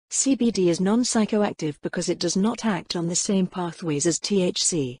CBD is non-psychoactive because it does not act on the same pathways as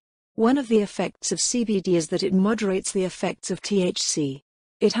THC. One of the effects of CBD is that it moderates the effects of THC.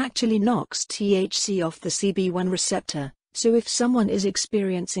 It actually knocks THC off the CB1 receptor, so if someone is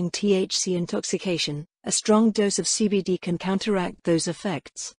experiencing THC intoxication, a strong dose of CBD can counteract those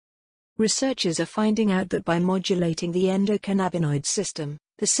effects. Researchers are finding out that by modulating the endocannabinoid system,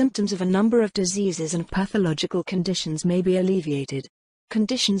 the symptoms of a number of diseases and pathological conditions may be alleviated.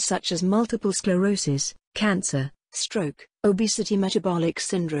 Conditions such as multiple sclerosis, cancer, stroke, obesity, metabolic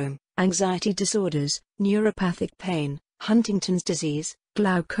syndrome, anxiety disorders, neuropathic pain, Huntington's disease,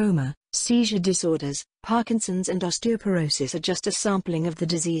 glaucoma, seizure disorders, Parkinson's and osteoporosis are just a sampling of the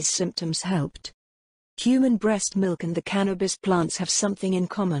disease symptoms helped. Human breast milk and the cannabis plants have something in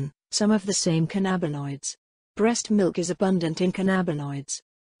common, some of the same cannabinoids. Breast milk is abundant in cannabinoids.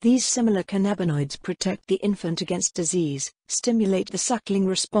 These similar cannabinoids protect the infant against disease, stimulate the suckling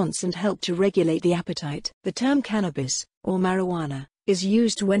response and help to regulate the appetite. The term cannabis, or marijuana, is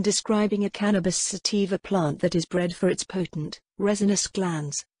used when describing a cannabis sativa plant that is bred for its potent, resinous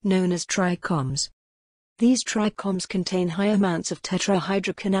glands, known as trichomes. These trichomes contain high amounts of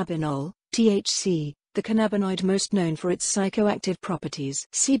tetrahydrocannabinol, THC, the cannabinoid most known for its psychoactive properties.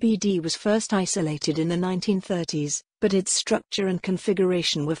 CBD was first isolated in the 1930s, but its structure and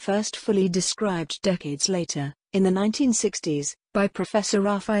configuration were first fully described decades later, in the 1960s, by Professor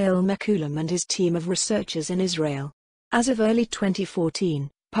Raphael Mechoulam and his team of researchers in Israel. As of early 2014,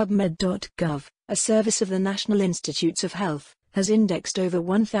 PubMed.gov, a service of the National Institutes of Health, has indexed over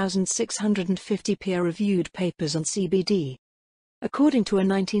 1,650 peer-reviewed papers on CBD. According to a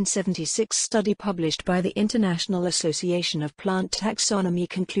 1976 study published by the International Association of Plant Taxonomy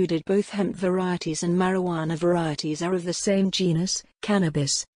concluded both hemp varieties and marijuana varieties are of the same genus,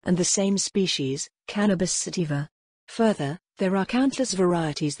 cannabis, and the same species, cannabis sativa. Further, there are countless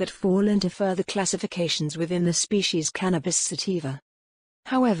varieties that fall into further classifications within the species cannabis sativa.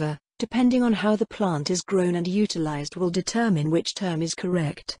 However, depending on how the plant is grown and utilized will determine which term is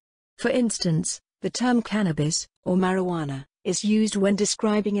correct. For instance, the term cannabis, or marijuana, is used when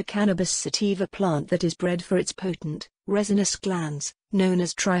describing a cannabis sativa plant that is bred for its potent, resinous glands, known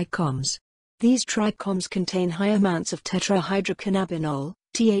as trichomes. These trichomes contain high amounts of tetrahydrocannabinol,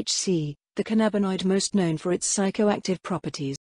 THC, the cannabinoid most known for its psychoactive properties.